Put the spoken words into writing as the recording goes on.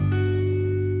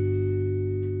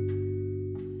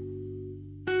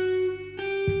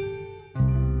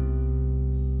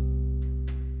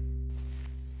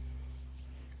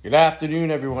Good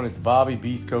afternoon, everyone. It's Bobby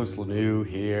Beast Coast Lanou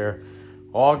here,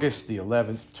 August the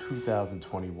 11th,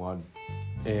 2021,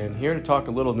 and here to talk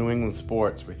a little New England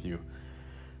sports with you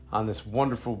on this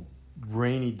wonderful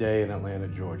rainy day in Atlanta,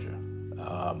 Georgia.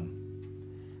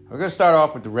 We're going to start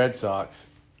off with the Red Sox,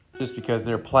 just because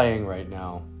they're playing right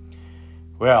now.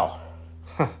 Well,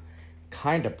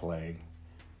 kind of playing.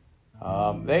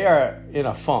 They are in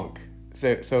a funk,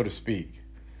 so to speak.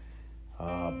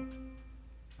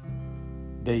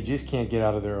 They just can't get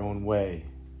out of their own way.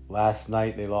 Last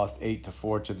night, they lost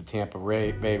 8-4 to the Tampa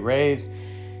Bay Rays.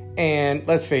 And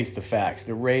let's face the facts.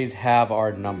 The Rays have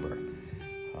our number.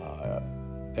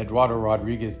 Eduardo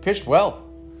Rodriguez pitched well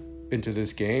into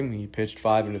this game. He pitched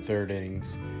 5 1/3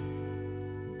 innings.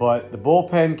 But the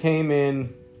bullpen came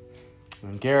in,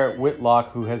 and Garrett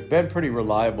Whitlock, who has been pretty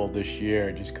reliable this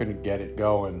year, just couldn't get it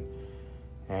going.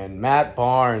 And Matt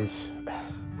Barnes,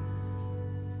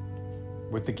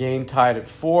 with the game tied at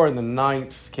 4 in the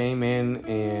ninth, came in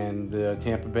and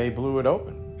Tampa Bay blew it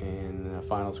open. And the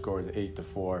final score is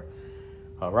 8-4.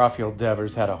 Rafael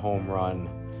Devers had a home run.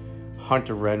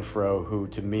 Hunter Renfroe, who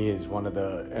to me is one of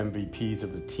the MVPs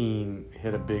of the team,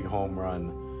 hit a big home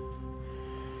run.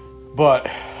 But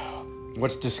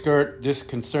what's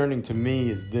disconcerting to me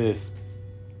is this.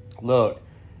 Look,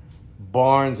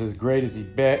 Barnes, as great as he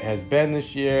has been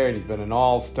this year, and he's been an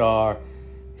all-star,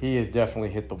 he has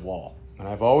definitely hit the wall. And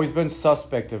I've always been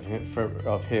suspect of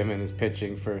him and his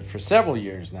pitching for several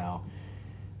years now.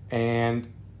 And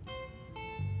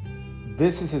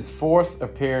this is his 4th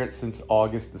appearance since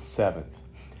August the 7th.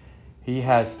 He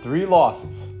has 3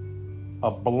 losses, a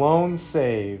blown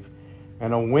save,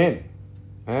 and a win.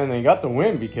 And they got the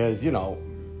win because, you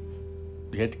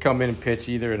had to come in and pitch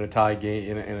either in a tie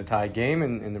game,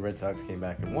 and the Red Sox came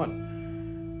back and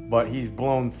won. But he's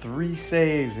blown 3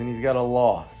 saves and he's got a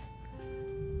loss.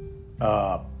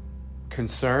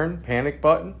 Concern, panic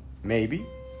button, maybe.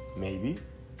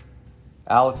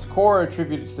 Alex Cora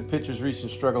attributes the pitcher's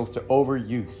recent struggles to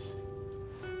overuse.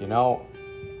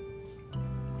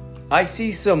 I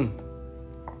see some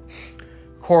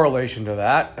correlation to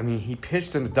that. I mean, he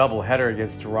pitched in a doubleheader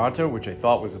against Toronto, which I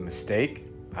thought was a mistake.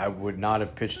 I would not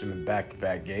have pitched him in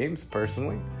back-to-back games,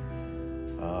 personally.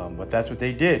 But that's what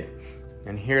they did.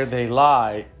 And here they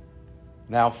lie,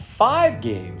 now 5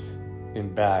 games in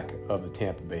back of the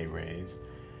Tampa Bay Rays.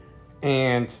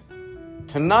 And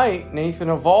tonight, Nathan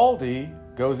Eovaldi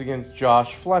goes against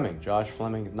Josh Fleming. Josh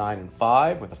Fleming is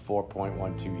 9-5 with a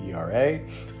 4.12 ERA.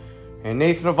 And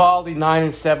Nathan Eovaldi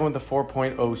 9-7 with a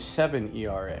 4.07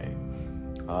 ERA.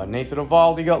 Nathan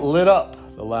Eovaldi got lit up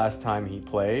the last time he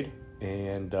played.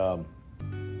 And,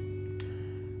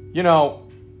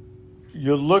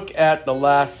 you look at the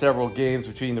last several games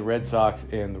between the Red Sox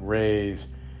and the Rays.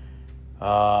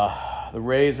 The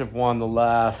Rays have won the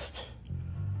last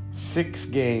 6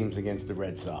 games against the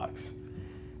Red Sox.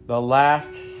 The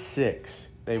last 6,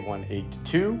 they won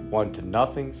 8-2,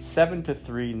 1-0,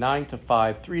 7-3,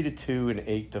 9-5, 3-2, and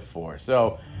 8-4.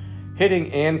 So,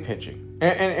 hitting and pitching.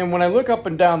 And when I look up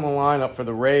and down the lineup for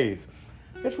the Rays,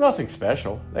 it's nothing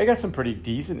special. They got some pretty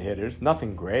decent hitters,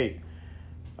 nothing great.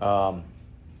 But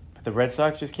the Red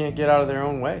Sox just can't get out of their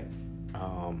own way.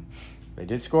 They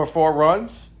did score 4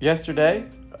 runs yesterday.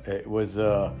 It was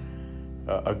a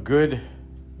good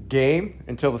game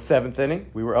until the 7th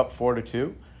inning. We were up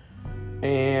 4-2.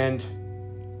 And,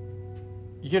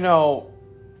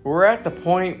 we're at the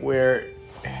point where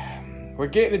we're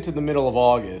getting into the middle of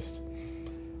August,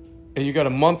 and you got a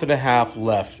month and a half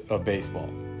left of baseball.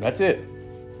 That's it.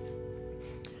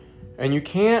 And you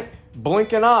can't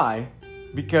blink an eye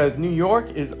because New York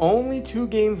is only 2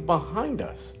 games behind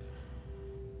us.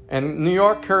 And New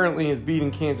York currently is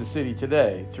beating Kansas City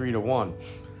today, 3-1.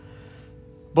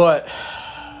 But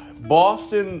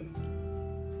Boston,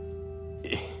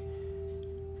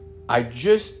 I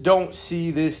just don't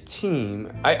see this team.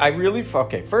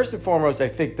 First and foremost, I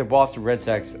think the Boston Red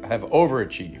Sox have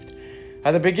overachieved.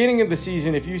 At the beginning of the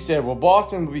season, if you said, well,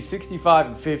 Boston would be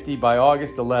 65-50 by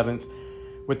August 11th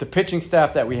with the pitching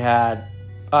staff that we had,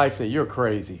 I say, you're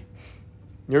crazy.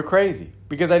 You're crazy.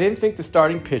 Because I didn't think the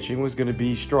starting pitching was going to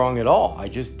be strong at all. I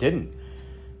just didn't.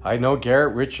 I know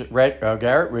Garrett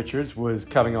Richards was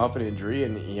coming off an injury,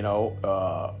 and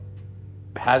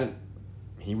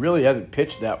he really hasn't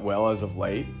pitched that well as of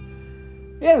late.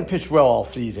 He hasn't pitched well all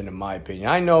season, in my opinion.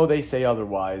 I know they say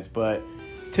otherwise, but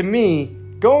to me,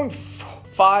 going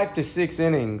 5 to 6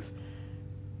 innings,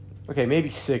 okay, maybe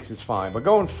 6 is fine, but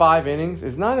going 5 innings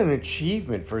is not an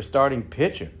achievement for a starting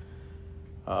pitcher.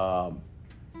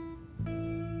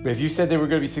 If you said they were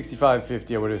going to be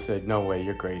 65-50, I would have said, no way,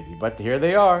 you're crazy. But here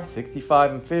they are,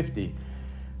 65-50.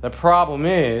 The problem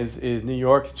is New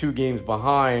York's 2 games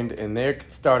behind, and they're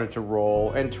started to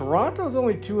roll, and Toronto's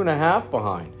only 2.5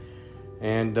 behind.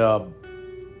 And,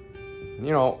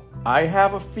 I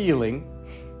have a feeling,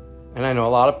 and I know a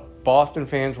lot of Boston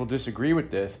fans will disagree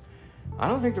with this, I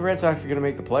don't think the Red Sox are going to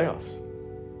make the playoffs.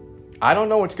 I don't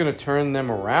know what's going to turn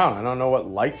them around. I don't know what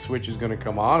light switch is going to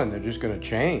come on, and they're just going to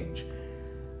change.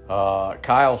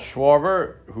 Kyle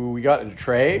Schwarber, who we got in a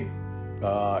trade,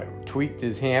 tweaked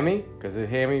his hammy because his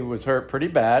hammy was hurt pretty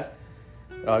bad.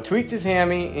 Tweaked his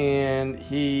hammy, and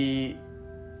he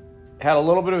had a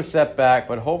little bit of a setback,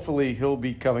 but hopefully he'll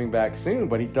be coming back soon.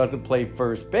 But he doesn't play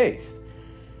first base.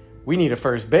 We need a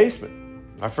first baseman.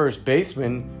 Our first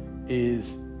baseman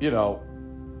is,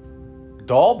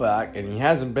 Dahlback, and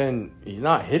he's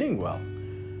not hitting well.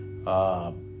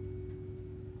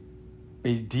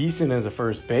 He's decent as a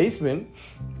first baseman,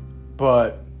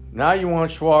 but now you want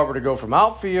Schwarber to go from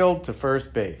outfield to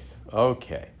first base.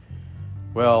 Okay.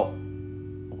 Well,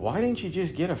 why didn't you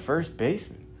just get a first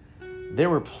baseman? There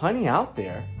were plenty out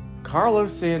there.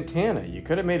 Carlos Santana, you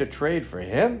could have made a trade for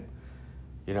him.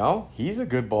 He's a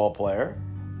good ball player.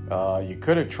 You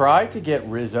could have tried to get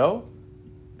Rizzo.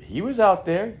 He was out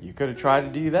there. You could have tried to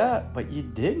do that, but you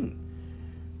didn't.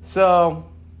 So,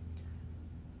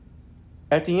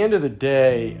 at the end of the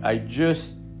day, I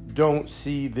just don't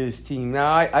see this team.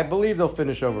 Now, I believe they'll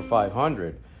finish over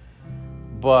 500,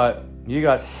 but you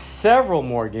got several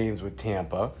more games with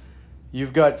Tampa.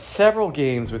 You've got several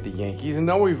games with the Yankees, and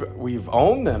though we've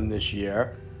owned them this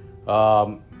year,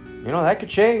 that could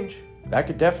change. That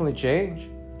could definitely change.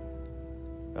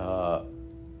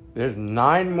 There's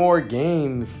 9 more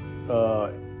games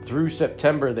through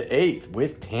September the 8th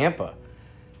with Tampa.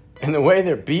 And the way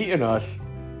they're beating us,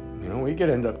 we could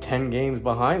end up 10 games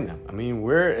behind them. I mean,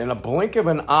 we're in a blink of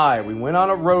an eye. We went on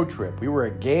a road trip. We were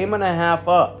a game and a half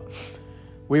up.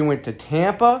 We went to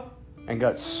Tampa and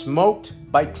got smoked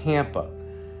by Tampa.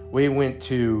 We went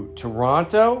to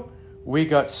Toronto. We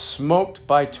got smoked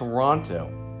by Toronto.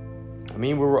 I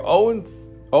mean, we were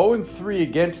 0-3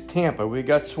 against Tampa. We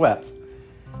got swept.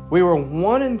 We were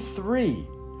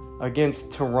 1-3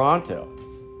 against Toronto.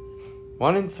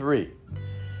 1-3.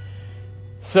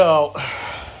 So,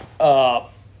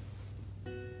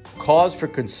 cause for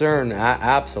concern,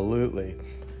 absolutely.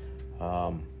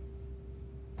 I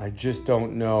just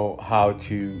don't know how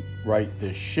to right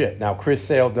this ship. Now, Chris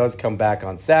Sale does come back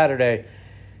on Saturday.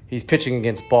 He's pitching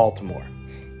against Baltimore.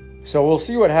 So we'll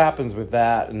see what happens with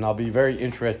that, and I'll be very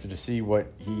interested to see what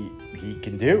he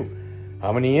can do.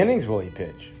 How many innings will he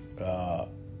pitch?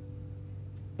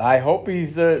 I hope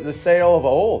he's the Sale of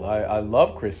old. I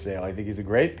love Chris Sale. I think he's a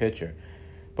great pitcher.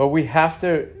 But we have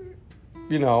to,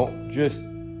 just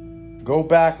go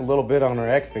back a little bit on our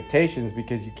expectations,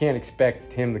 because you can't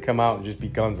expect him to come out and just be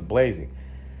guns a-blazing.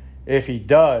 If he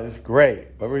does,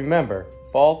 great. But remember,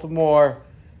 Baltimore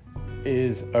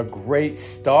is a great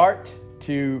start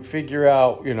to figure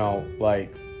out,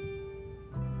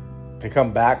 to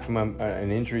come back from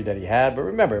an injury that he had. But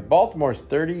remember, Baltimore's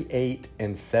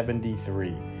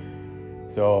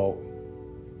 38-73. So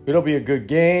it'll be a good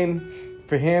game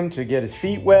for him to get his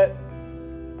feet wet.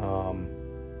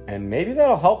 And maybe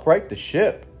that'll help right the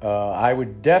ship. I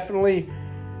would definitely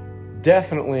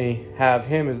have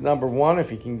him as number 1 if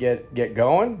he can get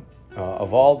going.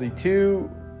 Evaldi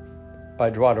 2,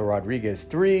 Eduardo Rodriguez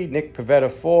 3, Nick Pivetta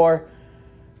 4,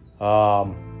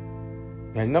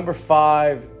 and number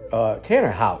 5,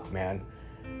 Tanner Houck, man.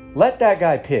 Let that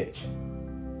guy pitch.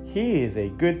 He is a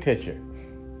good pitcher.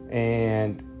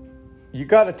 And you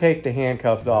got to take the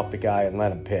handcuffs off the guy and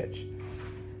let him pitch.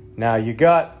 Now, you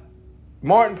got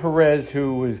Martin Perez,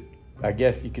 who was, I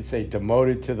guess you could say,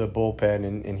 demoted to the bullpen,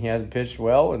 and he hasn't pitched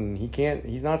well, and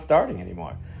he's not starting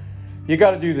anymore. You got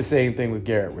to do the same thing with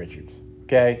Garrett Richards,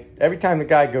 okay? Every time the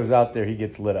guy goes out there, he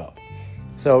gets lit up.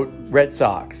 So, Red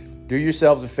Sox, do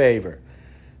yourselves a favor.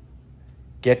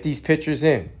 Get these pitchers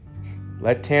in.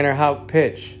 Let Tanner Houck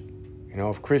pitch.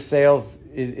 If Chris Sale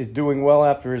is doing well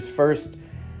after his first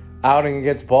outing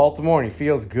against Baltimore and he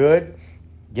feels good,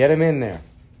 get him in there.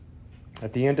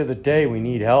 At the end of the day, we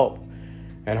need help.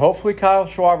 And hopefully Kyle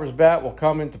Schwarber's bat will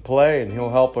come into play and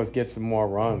he'll help us get some more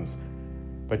runs.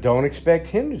 But don't expect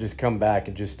him to just come back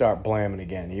and just start blamming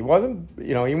again. He wasn't,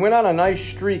 he went on a nice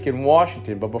streak in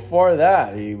Washington, but before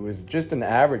that, he was just an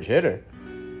average hitter.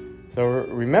 So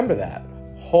remember that.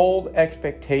 Hold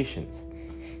expectations.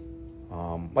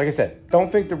 Like I said,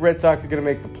 don't think the Red Sox are going to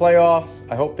make the playoffs.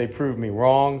 I hope they prove me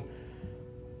wrong.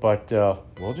 But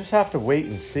we'll just have to wait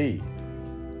and see.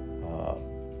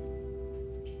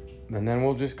 And then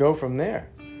we'll just go from there.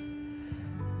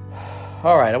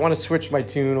 All right, I want to switch my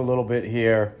tune a little bit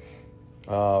here.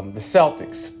 The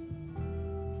Celtics.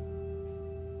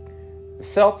 The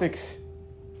Celtics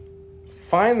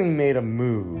finally made a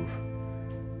move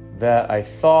that I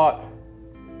thought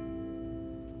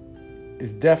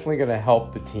is definitely going to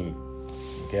help the team.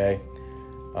 Okay?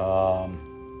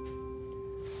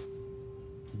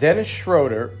 Dennis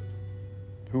Schroeder,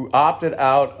 who opted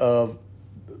out of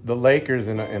the Lakers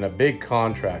in a big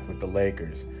contract with the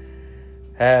Lakers,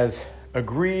 has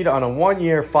agreed on a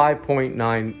 1-year,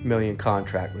 $5.9 million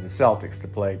contract with the Celtics to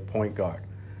play point guard.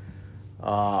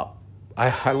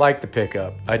 I like the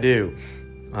pickup. I do.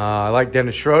 I like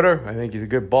Dennis Schroeder. I think he's a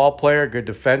good ball player, good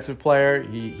defensive player.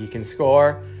 He can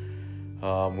score.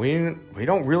 We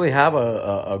don't really have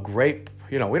a great,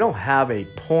 we don't have a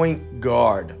point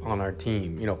guard on our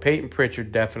team. Peyton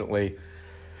Pritchard definitely,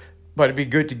 but it'd be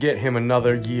good to get him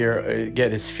another year,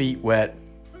 get his feet wet,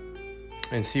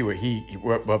 and see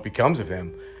what becomes of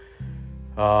him.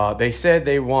 They said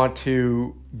they want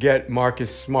to get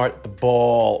Marcus Smart the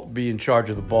ball, be in charge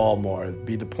of the ball more,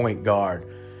 be the point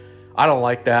guard. I don't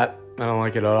like that. I don't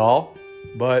like it at all.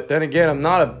 But then again, I'm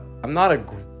not a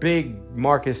big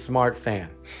Marcus Smart fan.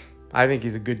 I think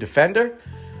he's a good defender.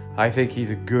 I think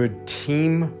he's a good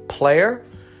team player.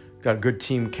 Got a good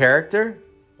team character.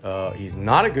 He's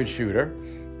not a good shooter.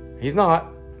 He's not.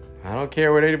 I don't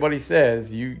care what anybody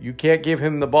says. You can't give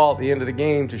him the ball at the end of the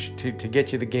game to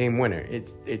get you the game winner.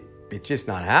 It's just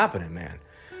not happening, man.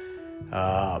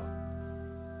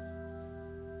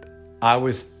 I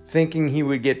was thinking he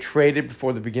would get traded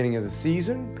before the beginning of the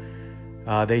season.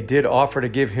 They did offer to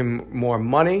give him more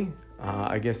money.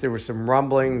 I guess there were some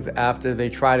rumblings after they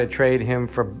tried to trade him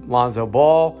for Lonzo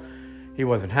Ball. He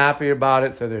wasn't happy about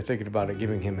it, so they're thinking about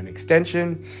giving him an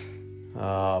extension.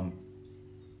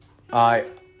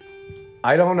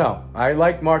 I don't know. I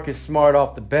like Marcus Smart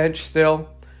off the bench still.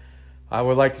 I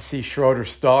would like to see Schroeder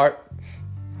start.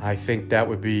 I think that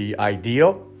would be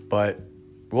ideal, but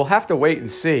we'll have to wait and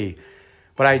see.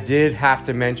 But I did have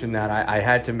to mention that. I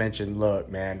had to mention, look,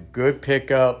 man, good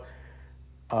pickup.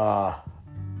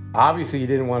 Obviously, he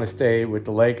didn't want to stay with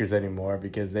the Lakers anymore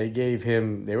because they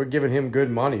were giving him good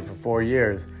money for 4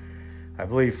 years. I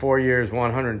believe 4 years,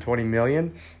 $120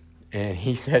 million. And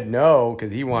he said no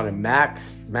because he wanted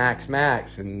max.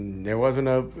 And there wasn't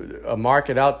a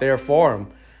market out there for him.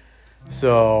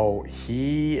 So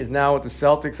he is now with the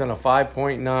Celtics on a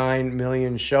 $5.9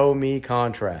 million show-me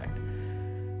contract.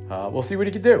 We'll see what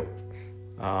he can do.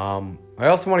 I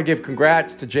also want to give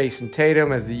congrats to Jason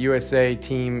Tatum as the USA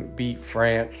team beat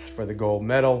France for the gold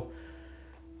medal.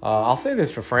 I'll say this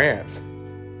for France.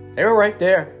 They were right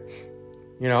there.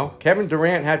 Kevin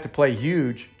Durant had to play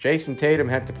huge. Jason Tatum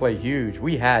had to play huge.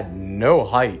 We had no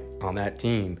height on that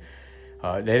team.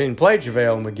 They didn't play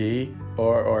JaVale McGee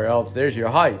or else there's your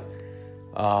height.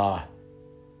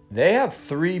 They have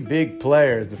 3 big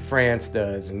players, the France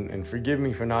does, and forgive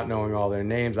me for not knowing all their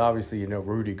names. Obviously,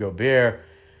 Rudy Gobert.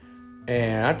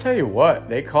 And I tell you what,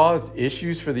 they caused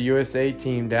issues for the USA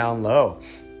team down low.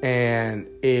 And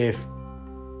if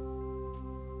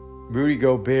Rudy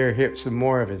Gobert hit some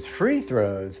more of his free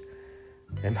throws,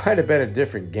 it might have been a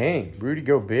different game. Rudy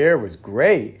Gobert was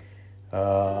great,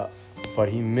 but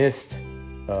he missed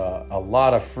a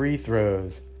lot of free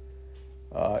throws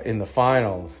in the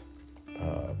finals.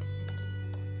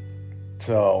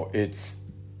 So it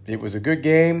was a good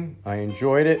game. I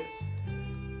enjoyed it.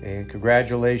 And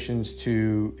congratulations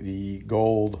to the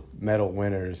gold medal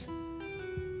winners.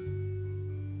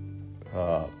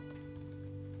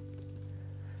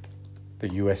 The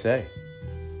USA.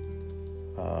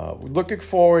 We're looking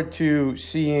forward to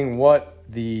seeing what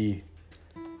the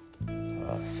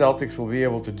Celtics will be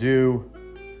able to do.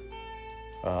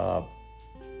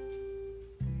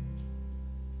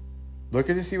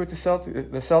 Looking to see what the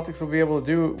Celtics will be able to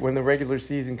do when the regular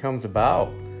season comes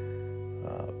about.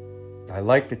 I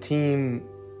like the team.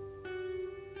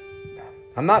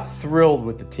 I'm not thrilled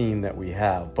with the team that we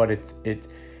have, but I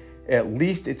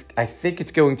think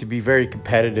it's going to be very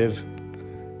competitive.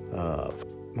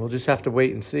 We'll just have to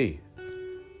wait and see.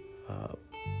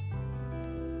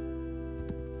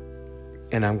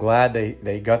 And I'm glad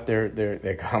they got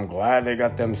I'm glad they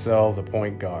got themselves a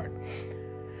point guard.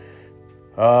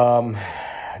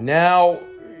 Now,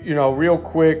 real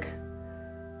quick,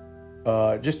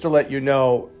 just to let you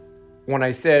know, when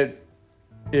I said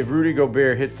if Rudy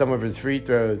Gobert hit some of his free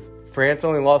throws, France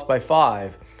only lost by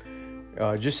 5.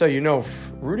 Just so you know,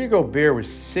 Rudy Gobert was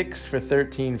 6 for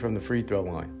 13 from the free throw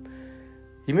line.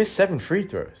 He missed 7 free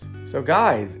throws. So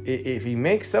guys, if he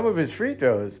makes some of his free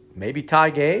throws, maybe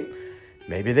tie game,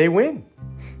 maybe they win.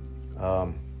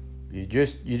 You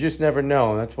just never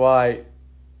know. And that's why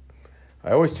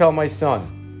I always tell my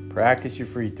son, Practice your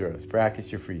free throws.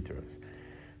 Practice your free throws.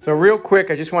 So real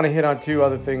quick, I just want to hit on two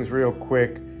other things real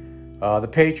quick. The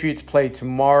Patriots play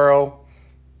tomorrow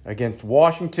against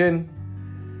Washington.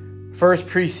 First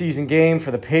preseason game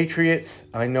for the Patriots.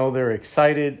 I know they're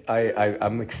excited.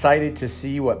 I'm excited to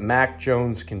see what Mac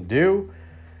Jones can do.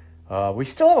 We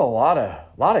still have a lot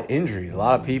of injuries. A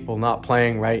lot of people not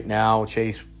playing right now.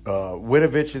 Chase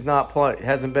Winovich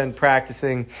hasn't been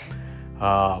practicing.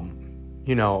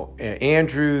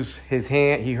 Andrews,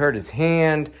 he hurt his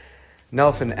hand.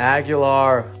 Nelson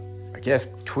Aguilar, I guess,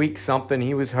 tweaked something.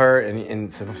 He was hurt,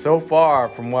 and so far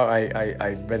from what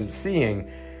I've been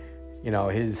seeing,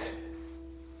 his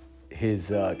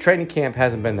training camp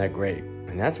hasn't been that great,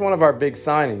 and that's one of our big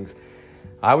signings.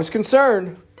 I was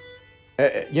concerned,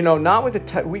 not with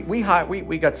the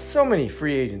we got so many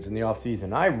free agents in the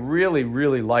offseason. I really,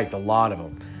 really liked a lot of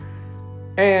them.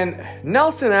 And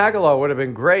Nelson Aguilar would have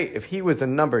been great if he was a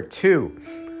number 2.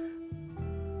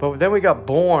 But then we got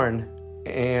Bourne,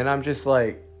 and I'm just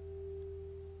like,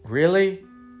 really?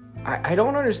 I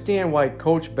don't understand why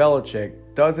Coach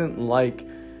Belichick doesn't like,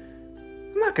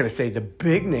 I'm not going to say the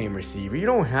big name receiver. You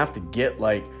don't have to get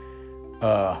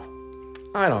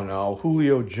I don't know,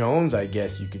 Julio Jones, I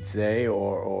guess you could say,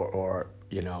 or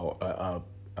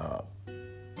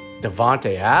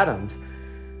Devontae Adams.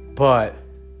 But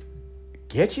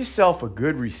get yourself a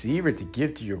good receiver to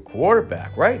give to your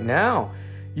quarterback. Right now,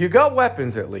 you got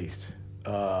weapons at least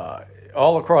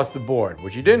all across the board,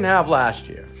 which you didn't have last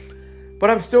year. But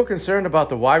I'm still concerned about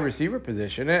the wide receiver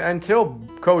position until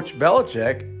Coach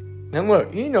Belichick, and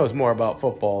look, he knows more about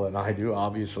football than I do,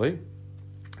 obviously.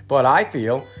 But I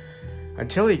feel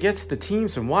until he gets the team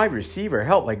some wide receiver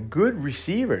help, like good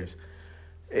receivers,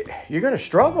 you're going to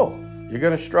struggle. You're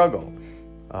going to struggle.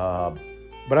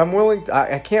 But I'm willing to,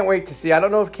 I can't wait to see. I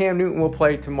don't know if Cam Newton will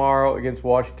play tomorrow against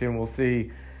Washington. We'll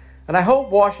see. And I hope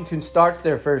Washington starts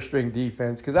their first string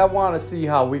defense because I want to see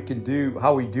how we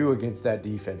do against that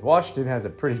defense. Washington has a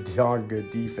pretty darn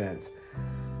good defense.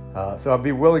 So I'll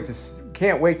be willing to,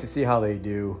 can't wait to see how they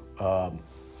do.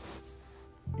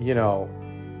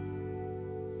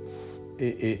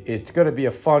 It's going to be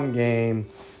a fun game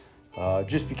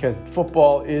just because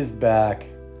football is back.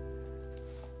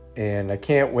 And I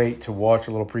can't wait to watch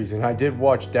a little preseason. I did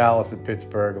watch Dallas and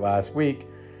Pittsburgh last week.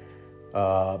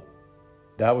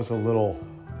 That was a little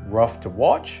rough to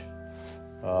watch.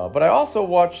 But I also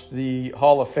watched the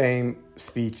Hall of Fame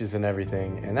speeches and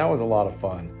everything, and that was a lot of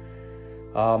fun.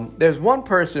 There's one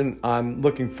person I'm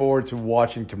looking forward to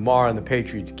watching tomorrow in the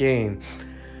Patriots game.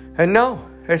 And no,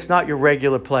 it's not your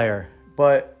regular player,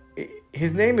 but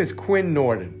his name is Quinn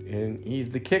Norton, and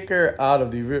he's the kicker out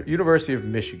of the University of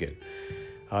Michigan.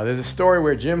 There's a story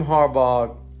where Jim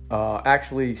Harbaugh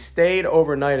actually stayed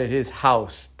overnight at his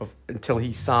house until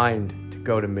he signed to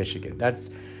go to Michigan. That's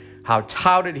how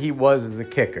touted he was as a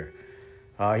kicker.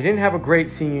 He didn't have a great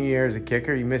senior year as a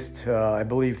kicker. He missed, I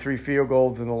believe, 3 field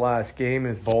goals in the last game,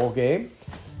 in his bowl game.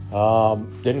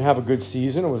 Didn't have a good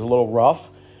season. It was a little rough.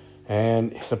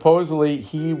 And supposedly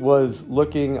he was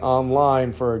looking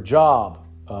online for a job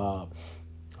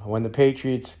when the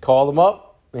Patriots called him up.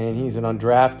 And he's an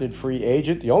undrafted free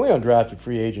agent, the only undrafted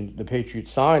free agent the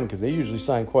Patriots signed, because they usually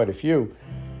sign quite a few.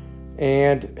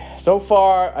 And so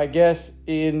far, I guess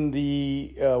in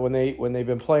the when they've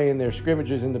been playing their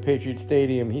scrimmages in the Patriots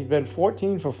Stadium, he's been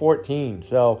 14 for 14.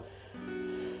 So,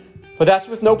 but that's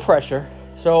with no pressure.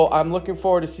 So I'm looking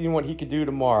forward to seeing what he could do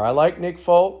tomorrow. I like Nick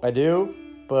Folk, I do,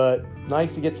 but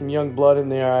nice to get some young blood in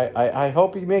there. I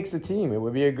hope he makes the team. It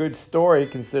would be a good story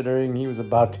considering he was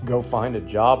about to go find a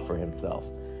job for himself.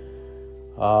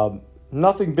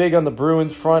 Nothing big on the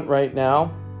Bruins front right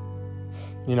now.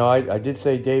 I did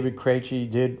say David Krejci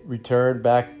did return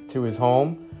back to his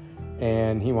home,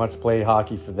 and he wants to play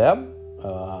hockey for them.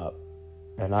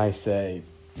 And I say,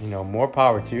 more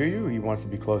power to you. He wants to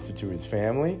be closer to his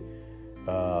family,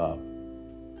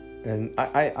 and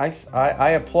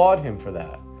I applaud him for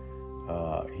that.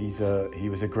 He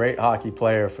was a great hockey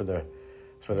player for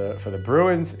the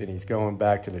Bruins, and he's going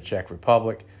back to the Czech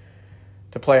Republic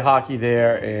to play hockey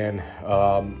there. And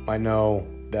I know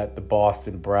that the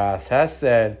Boston Brass has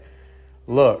said,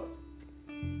 look,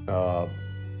 the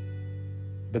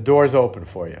door's open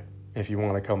for you if you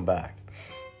want to come back.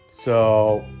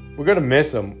 So we're going to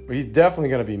miss him. He's definitely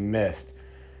going to be missed.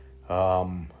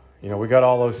 We got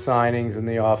all those signings in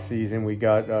the offseason. We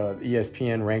got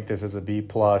ESPN ranked us as a B+.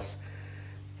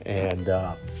 And,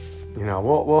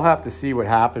 we'll have to see what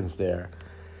happens there.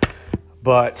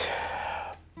 But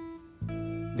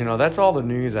that's all the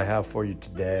news I have for you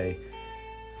today.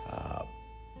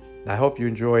 I hope you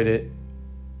enjoyed it.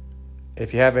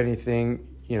 If you have anything,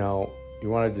 you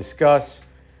want to discuss,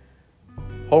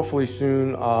 hopefully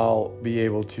soon I'll be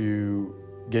able to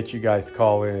get you guys to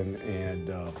call in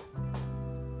and,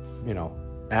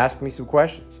 ask me some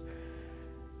questions.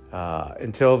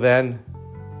 Until then,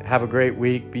 have a great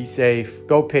week. Be safe.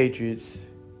 Go Patriots.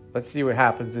 Let's see what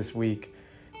happens this week.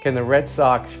 Can the Red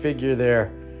Sox figure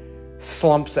their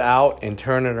slumps out and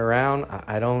turn it around?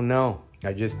 I don't know.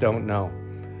 I just don't know.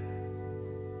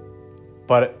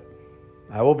 But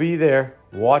I will be there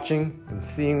watching and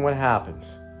seeing what happens.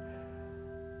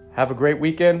 Have a great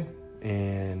weekend,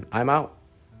 and I'm out.